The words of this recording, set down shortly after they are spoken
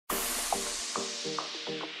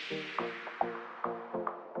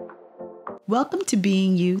Welcome to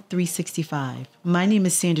Being You 365. My name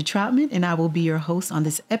is Sandra Troutman, and I will be your host on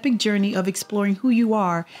this epic journey of exploring who you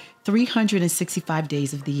are 365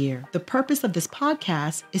 days of the year. The purpose of this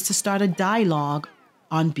podcast is to start a dialogue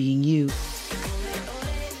on being you.